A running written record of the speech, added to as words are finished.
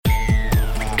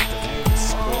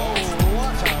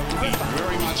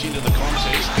much into the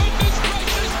contest. Goodness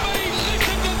gracious me,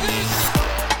 listen to this!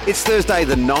 It's Thursday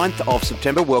the 9th of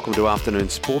September. Welcome to Afternoon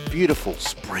Sport. Beautiful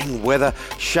spring weather.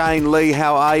 Shane Lee,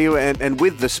 how are you? And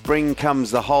with the spring comes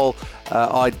the whole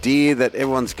idea that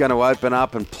everyone's going to open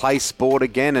up and play sport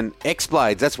again. And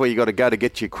X-Blades, that's where you got to go to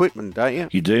get your equipment, don't you?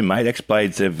 You do, mate.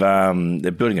 X-Blades, they're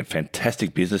building a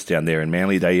fantastic business down there in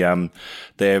Manly.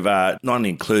 They've not only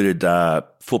included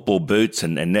football boots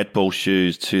and netball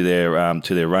shoes to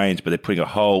their range, but they're putting a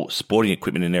whole sporting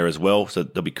equipment in there as well. So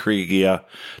there'll be cricket gear,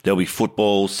 there'll be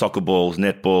footballs, soccer balls,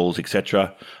 netballs,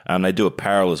 etc. They do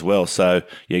apparel as well. So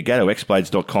yeah, go to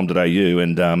xblades.com.au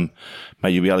and mate,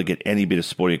 you'll be able to get any bit of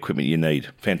sporting equipment you need.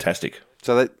 Fantastic.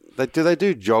 So do they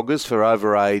do joggers for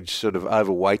overage, sort of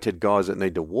overweighted guys that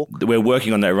need to walk? We're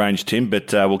working on that range, Tim,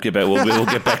 but we'll get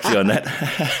back to you on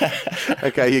that.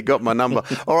 Okay, you got my number.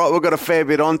 All right, we've got a fair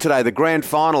bit on today. The grand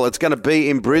final, it's going to be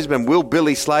in Brisbane. Will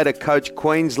Billy Slater coach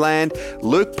Queensland?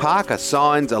 Luke Parker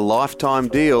signs a lifetime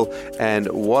deal. And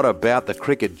what about the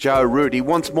cricket? Joe Root, he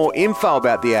wants more info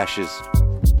about the Ashes.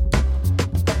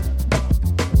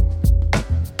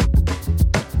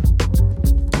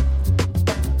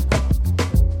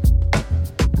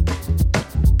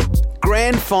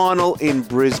 Grand final in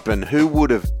Brisbane. Who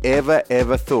would have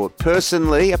ever thought?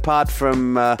 Personally, apart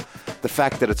from the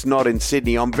fact that it's not in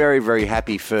Sydney, I'm very, very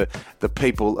happy for the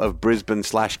people of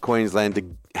Brisbane/Queensland to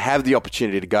have the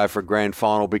opportunity to go for a grand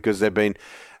final because they've been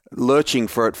lurching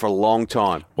for it for a long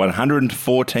time.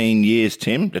 114 years,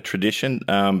 Tim, the tradition,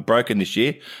 broken this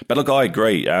year. But look, I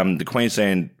agree. The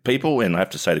Queensland people, and I have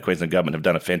to say the Queensland government, have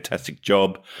done a fantastic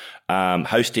job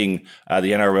hosting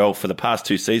the NRL for the past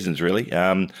two seasons, really.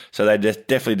 So they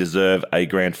definitely deserve a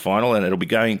grand final, and it'll be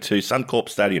going to Suncorp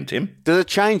Stadium, Tim. Does it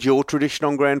change your tradition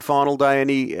on grand final day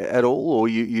any at all, or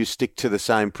you stick to the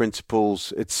same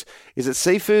principles? Is it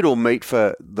seafood or meat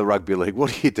for the rugby league?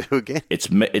 What do you do again? It's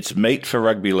meat for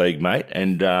rugby league, mate,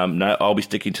 and no, I'll be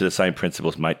sticking to the same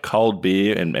principles, mate. Cold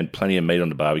beer and plenty of meat on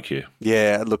the barbecue.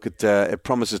 Yeah, look, it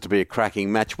promises to be a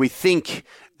cracking match. We think,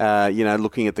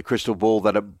 looking at the crystal ball,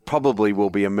 that it probably will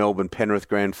be a Melbourne-Penrith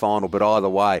grand final, but either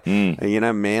way,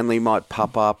 Manly might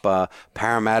pop up,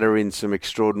 Parramatta in some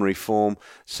extraordinary form.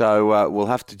 So we'll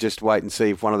have to just wait and see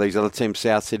if one of these other teams,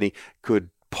 South Sydney, could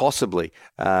possibly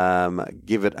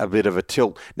give it a bit of a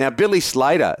tilt. Now, Billy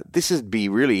Slater, this would be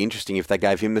really interesting if they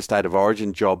gave him the State of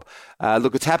Origin job.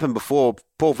 Look, it's happened before.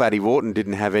 Paul Vatty-Vorton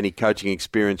didn't have any coaching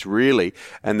experience, really,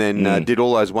 and then did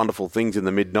all those wonderful things in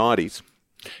the mid-90s.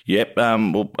 Yep.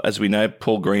 Well, as we know,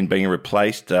 Paul Green being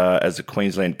replaced as a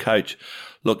Queensland coach.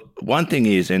 Look, one thing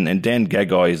is, and Dan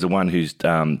Gagai is the one who's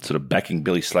sort of backing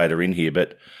Billy Slater in here,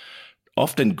 but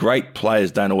often great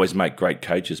players don't always make great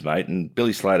coaches, mate. And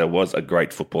Billy Slater was a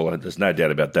great footballer. There's no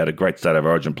doubt about that. A great State of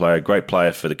Origin player, a great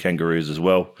player for the Kangaroos as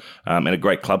well, and a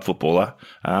great club footballer,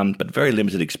 but very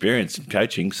limited experience in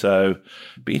coaching. So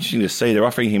it'd be interesting to see. They're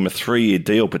offering him a 3-year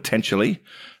deal potentially.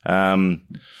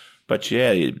 But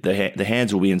yeah, the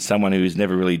hands will be in someone who's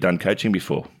never really done coaching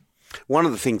before. One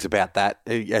of the things about that,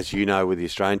 as you know with the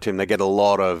Australian team, they get a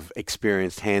lot of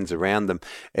experienced hands around them.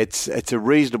 It's a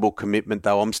reasonable commitment,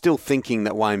 though. I'm still thinking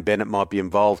that Wayne Bennett might be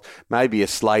involved. Maybe a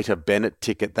Slater-Bennett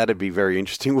ticket. That'd be very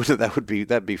interesting, wouldn't it?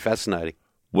 That'd be fascinating.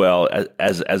 Well,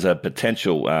 as a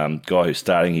potential guy who's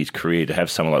starting his career, to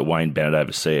have someone like Wayne Bennett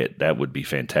oversee it, that would be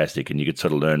fantastic. And you could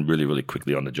sort of learn really, really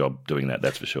quickly on the job doing that,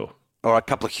 that's for sure. All right, a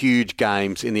couple of huge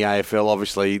games in the AFL.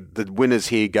 Obviously, the winners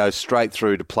here go straight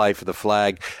through to play for the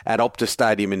flag at Optus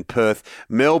Stadium in Perth.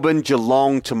 Melbourne,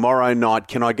 Geelong tomorrow night.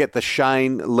 Can I get the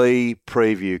Shane Lee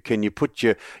preview? Can you put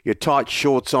your tight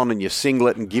shorts on and your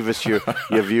singlet and give us your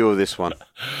view of this one?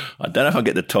 I don't know if I'll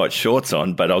get the tight shorts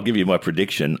on, but I'll give you my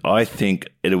prediction. I think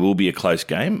it will be a close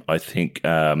game. I think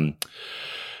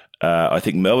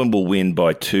Melbourne will win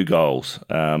by 2 goals.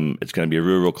 It's going to be a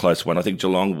real close one. I think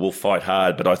Geelong will fight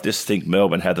hard, but I just think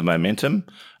Melbourne have the momentum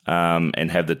and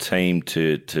have the team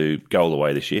to go all the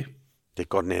way this year. They've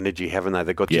got an energy, haven't they?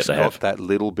 They've got that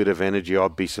little bit of energy.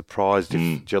 I'd be surprised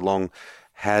if Geelong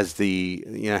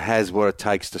has what it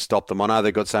takes to stop them. I know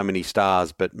they've got so many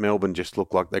stars, but Melbourne just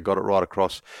look like they got it right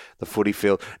across the footy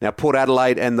field. Now, Port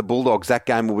Adelaide and the Bulldogs, that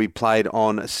game will be played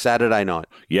on Saturday night.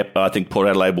 Yep, I think Port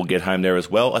Adelaide will get home there as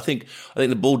well. I think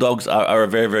the Bulldogs are a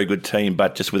very, very good team,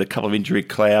 but just with a couple of injury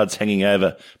clouds hanging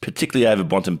over, particularly over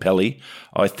Bontempelli,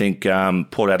 I think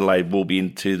Port Adelaide will be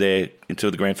into the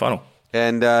grand final.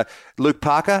 And Luke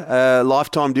Parker,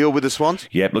 lifetime deal with the Swans?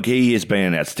 Yeah, look, he has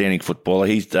been an outstanding footballer.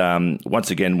 He's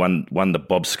once again won the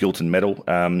Bob Skilton medal.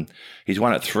 He's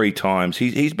won it 3 times.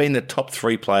 He's been the top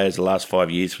 3 players the last 5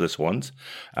 years for the Swans.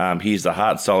 He's the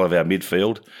heart and soul of our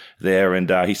midfield there, and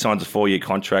he signs a 4-year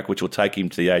contract, which will take him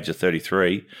to the age of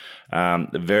 33. A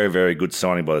very, very good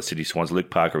signing by the Sydney Swans. Luke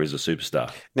Parker is a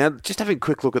superstar. Now, just having a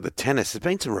quick look at the tennis, there's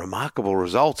been some remarkable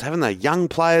results, haven't there? Young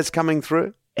players coming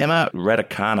through. Emma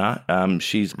Raducanu,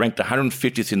 she's ranked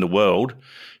 150th in the world.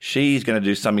 She's going to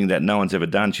do something that no one's ever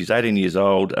done. She's 18 years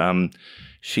old.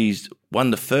 She's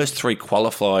won the first 3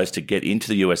 qualifiers to get into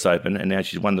the US Open, and now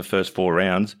she's won the first 4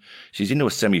 rounds. She's into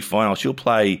a semi-final. She'll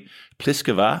play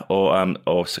Pliskova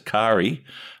or Sakari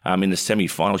in the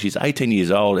semi-final. She's 18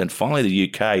 years old, and finally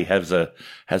the UK has a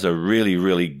really,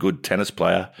 really good tennis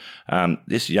player.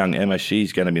 This young Emma,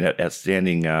 she's going to be an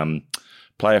outstanding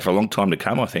player for a long time to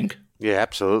come, I think. Yeah,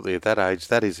 absolutely. At that age,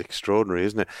 that is extraordinary,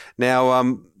 isn't it? Now,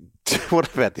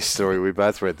 what about this story? We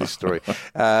both read this story.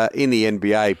 In the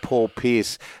NBA, Paul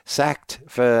Pierce sacked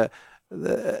for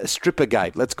the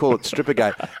Strippergate. Let's call it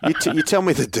Strippergate. You tell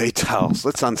me the details.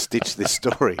 Let's unstitch this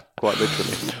story, quite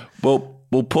literally. Well,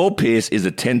 Paul Pierce is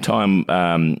a 10-time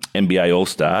NBA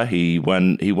All-Star. He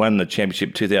won the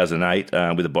championship 2008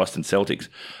 with the Boston Celtics.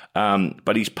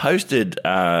 But he's posted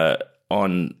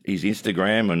on his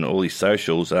Instagram and all his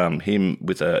socials, him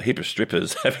with a heap of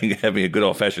strippers having a good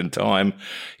old-fashioned time.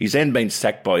 He's then been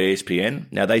sacked by ESPN.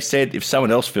 Now, they said if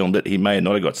someone else filmed it, he may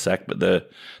not have got sacked, but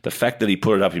the fact that he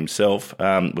put it up himself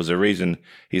was the reason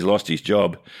he's lost his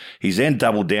job. He's then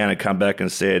doubled down and come back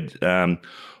and said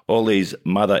all these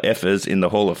mother effers in the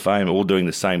Hall of Fame are all doing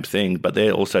the same thing, but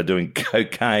they're also doing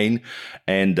cocaine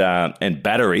and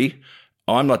battery.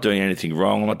 I'm not doing anything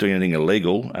wrong. I'm not doing anything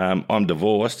illegal. I'm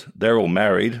divorced. They're all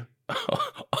married.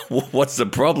 What's the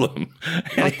problem?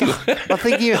 I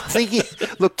think he,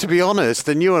 look, to be honest,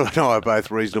 and you and I are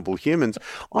both reasonable humans,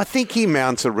 I think he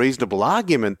mounts a reasonable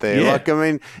argument there. Yeah. Like, I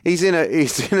mean, he's in a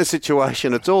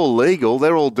situation, it's all legal.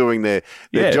 They're all doing their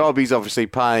job. He's obviously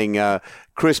paying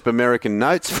crisp American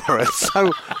notes for it.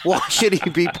 So why should he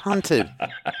be punted?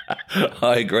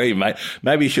 I agree, mate.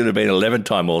 Maybe he should have been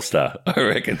 11-time All-Star, I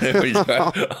reckon.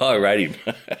 I rate him.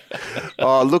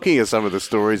 Looking at some of the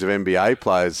stories of NBA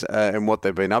players and what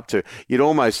they've been up to, you'd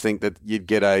almost think that you'd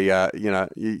get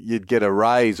you'd get a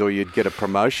raise or you'd get a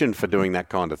promotion for doing that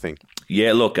kind of thing.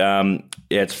 Yeah, look,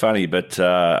 it's funny, but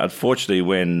unfortunately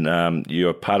when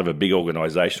you're part of a big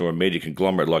organisation or a media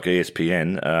conglomerate like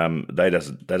ESPN, that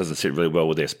doesn't sit really well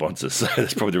with their sponsors. So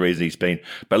that's probably the reason he's been.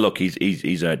 But look,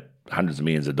 he's earned hundreds of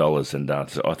millions of dollars, and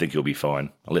so I think he'll be fine,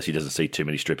 unless he doesn't see too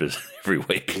many strippers every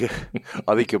week.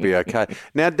 I think he'll be okay.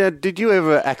 Now, did you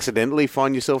ever accidentally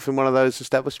find yourself in one of those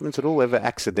establishments at all? Ever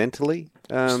accidentally?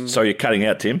 So you're cutting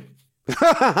out, Tim?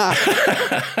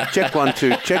 Check 1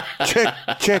 2.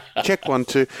 Check 1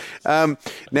 2.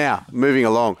 Now, moving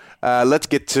along, let's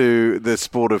get to the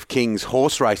sport of King's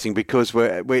horse racing, because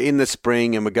we're in the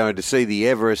spring and we're going to see the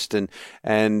Everest and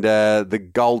the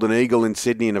Golden Eagle in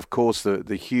Sydney, and of course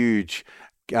the huge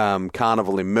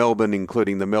carnival in Melbourne,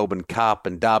 including the Melbourne Cup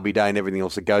and Derby Day and everything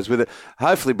else that goes with it.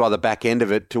 Hopefully by the back end of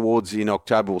it, towards in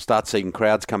October, we'll start seeing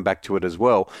crowds come back to it as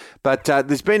well. But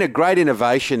there's been a great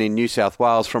innovation in New South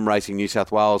Wales from Racing New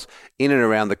South Wales in and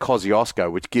around the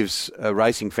Kosciuszko, which gives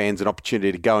racing fans an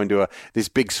opportunity to go into this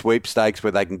big sweepstakes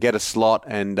where they can get a slot,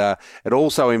 and it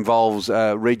also involves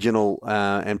regional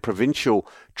and provincial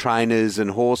trainers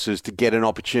and horses to get an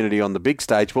opportunity on the big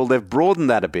stage. Well, they've broadened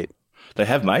that a bit. They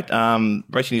have, mate.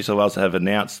 Racing New South Wales have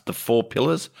announced the 4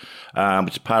 Pillars,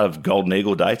 which is part of Golden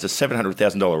Eagle Day. It's a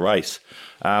 $700,000 race.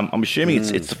 I'm assuming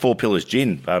it's the 4 Pillars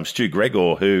gin. Stu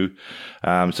Gregor, who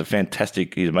is a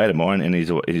fantastic, he's a mate of mine, and he's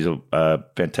a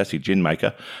fantastic gin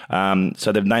maker.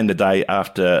 So they've named the day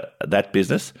after that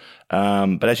business.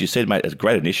 But as you said, mate, it's a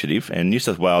great initiative, and New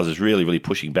South Wales is really, really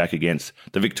pushing back against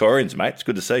the Victorians, mate. It's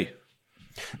good to see.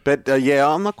 But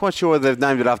I'm not quite sure they've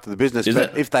named it after the business.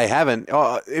 But if they haven't,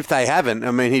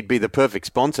 I mean, he'd be the perfect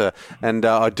sponsor. And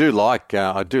I do like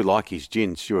his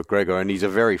gin, Stuart Gregor, and he's a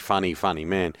very funny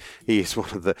man. He is one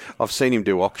of the. I've seen him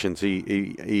do auctions.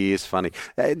 He is funny.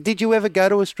 Did you ever go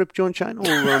to a strip joint, Shane? Or,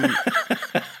 yeah,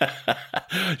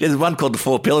 there's one called the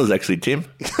 4 Pillars, actually, Tim.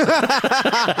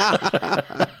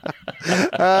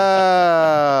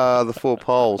 The 4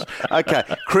 poles. Okay,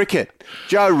 cricket.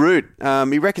 Joe Root,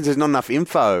 he reckons there's not enough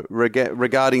info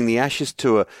regarding the Ashes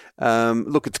tour.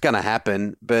 Look, it's going to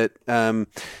happen, but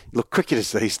look,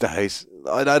 cricketers these days,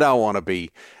 I don't want to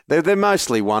be. They're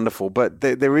mostly wonderful, but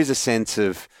there is a sense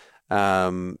of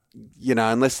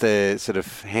unless they're sort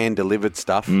of hand-delivered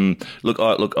stuff. Look,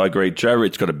 I agree. Joe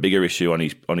Root's got a bigger issue on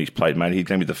his plate, mate. He's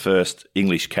going to be the first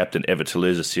English captain ever to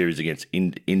lose a series against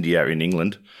India in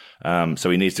England. So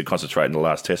he needs to concentrate in the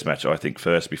last Test match, I think,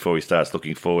 first before he starts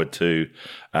looking forward to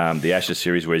the Ashes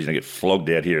series, where he's going to get flogged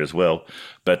out here as well.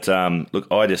 But look,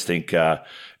 I just think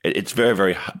it's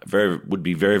would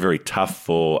be very, very tough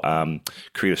for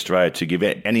Cricket Australia to give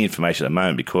any information at the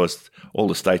moment, because all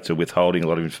the states are withholding a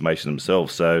lot of information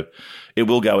themselves. So it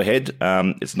will go ahead.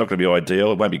 It's not going to be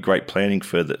ideal. It won't be great planning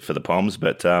for the Poms,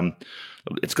 but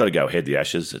it's got to go ahead. The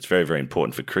Ashes. It's very, very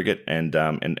important for cricket and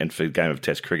for the game of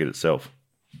Test cricket itself.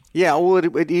 Yeah, well,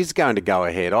 it is going to go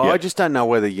ahead. I just don't know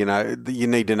whether, you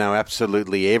need to know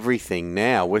absolutely everything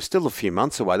now. We're still a few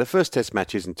months away. The first Test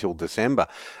match isn't until December.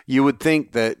 You would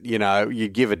think that,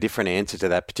 you'd give a different answer to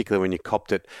that, particularly when you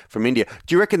copped it from India.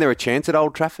 Do you reckon they're a chance at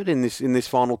Old Trafford in this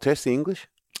final Test, the English?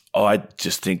 I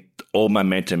just think all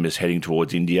momentum is heading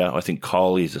towards India. I think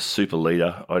Kohli is a super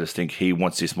leader. I just think he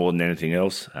wants this more than anything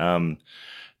else. They're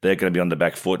going to be on the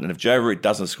back foot. And if Joe Root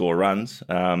doesn't score runs...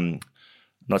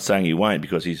 not saying he won't,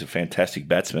 because he's a fantastic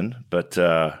batsman, but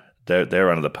they're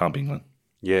under the pump, England.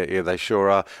 Yeah, they sure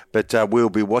are. But we'll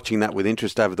be watching that with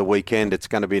interest over the weekend. It's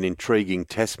going to be an intriguing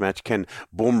Test match. Can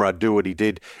Bumrah do what he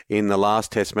did in the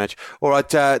last Test match? All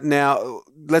right, now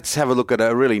let's have a look at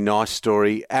a really nice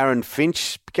story. Aaron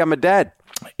Finch become a dad.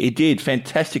 He did.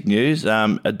 Fantastic news.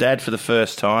 A dad for the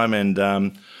first time,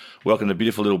 and welcomed a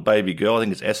beautiful little baby girl. I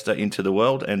think it's Esther into the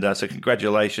world. And so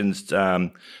congratulations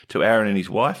to Aaron and his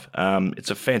wife. It's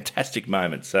a fantastic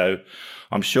moment. So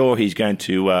I'm sure he's going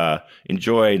to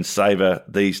enjoy and savour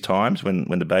these times when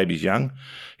the baby's young.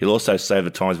 He'll also savour the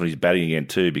times when he's batting again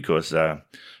too, because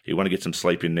he'll want to get some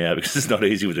sleep in now, because it's not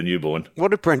easy with a newborn.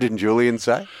 What did Brendan Julian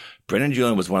say? Brendan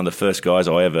Julian was one of the first guys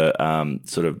I ever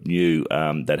sort of knew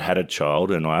that had a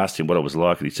child, and I asked him what it was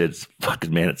like, and he said,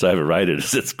 "Fucking man, it's overrated.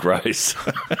 It's gross."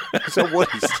 So what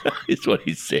is what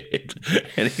he said.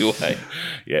 Anyway,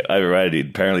 yeah,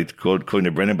 overrated. Apparently, according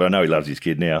to Brendan, but I know he loves his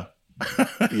kid now.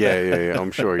 Yeah. I'm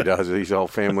sure he does. His whole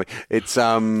family. It's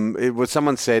it was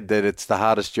someone said that it's the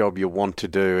hardest job you want to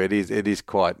do. It is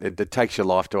quite. It takes your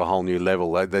life to a whole new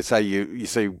level. They say you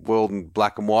see world in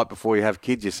black and white before you have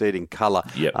kids. You see it in colour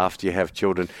after you have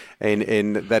children,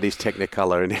 and that is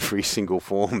Technicolor in every single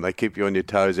form. They keep you on your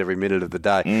toes every minute of the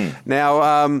day.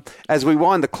 Now, as we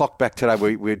wind the clock back today,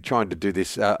 we're trying to do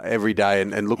this every day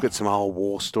and look at some old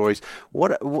war stories.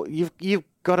 What you've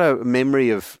got a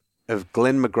memory of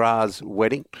Glenn McGrath's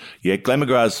wedding? Yeah, Glenn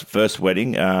McGrath's first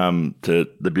wedding to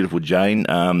the beautiful Jane.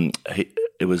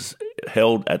 It was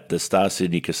held at the Star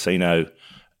Sydney Casino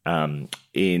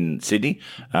in Sydney.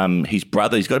 His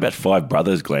brother, he's got about 5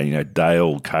 brothers, Glenn,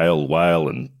 Dale, Cale, Whale,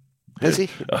 and... Has he?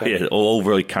 Okay. Yeah, all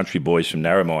really country boys from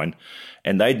Narromine.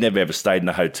 And they'd never ever stayed in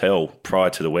a hotel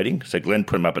prior to the wedding. So Glenn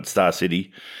put them up at Star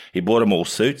City. He bought them all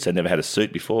suits. They'd never had a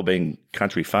suit before, being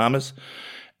country farmers.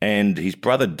 And his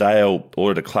brother Dale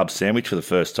ordered a club sandwich for the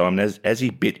first time. And as he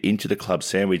bit into the club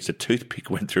sandwich, the toothpick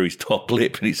went through his top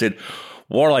lip. And he said,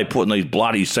 "Why are they putting these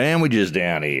bloody sandwiches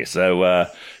down here?" So,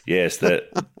 yes, the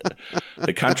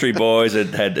country boys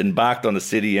had embarked on the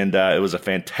city, and it was a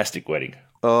fantastic wedding.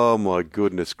 Oh, my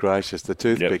goodness gracious, the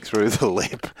toothpick through the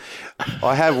lip.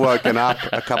 I have woken up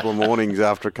a couple of mornings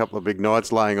after a couple of big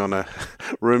nights laying on a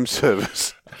room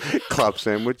service club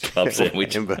sandwich. Oh,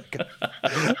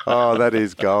 that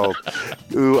is gold.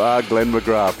 Ooh, Glenn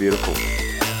McGrath, beautiful.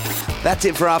 That's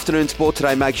it for Afternoon Sport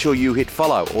today. Make sure you hit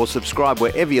follow or subscribe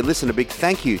wherever you listen. A big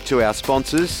thank you to our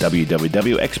sponsors,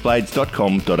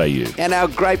 www.xblades.com.au, and our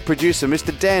great producer,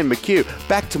 Mr. Dan McHugh.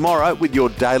 Back tomorrow with your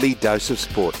daily dose of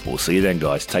sport. We'll see you then,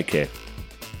 guys. Take care.